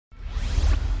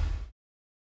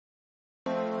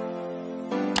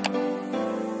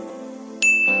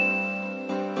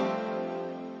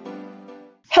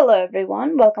Hello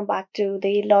everyone, welcome back to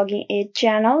the Logging Aid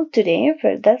channel. Today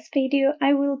for this video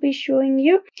I will be showing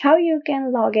you how you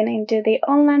can log in into the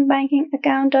online banking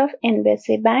account of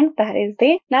NBC Bank, that is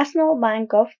the National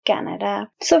Bank of Canada.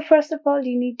 So first of all,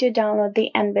 you need to download the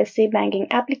NBC banking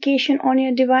application on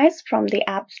your device from the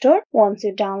App Store. Once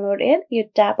you download it, you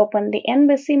tap open the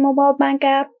NBC mobile bank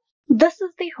app. This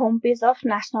is the homepage of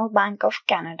National Bank of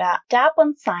Canada. Tap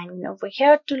on sign in over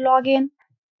here to log in.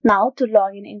 Now, to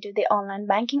log in into the online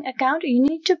banking account, you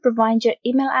need to provide your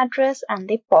email address and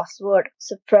the password.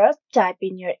 So first, type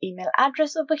in your email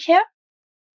address over here,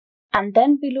 and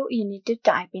then below you need to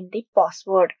type in the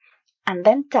password, and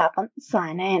then tap on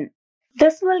sign in.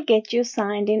 This will get you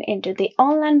signed in into the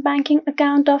online banking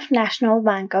account of National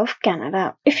Bank of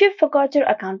Canada. If you forgot your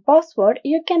account password,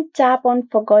 you can tap on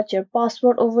forgot your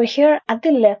password over here at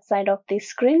the left side of the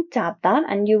screen. Tap that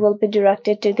and you will be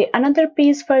directed to the another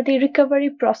page for the recovery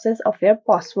process of your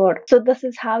password. So this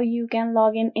is how you can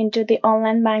log in into the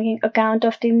online banking account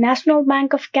of the National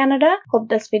Bank of Canada. Hope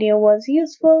this video was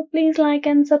useful. Please like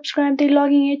and subscribe the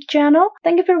Logging Aid channel.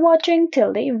 Thank you for watching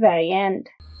till the very end.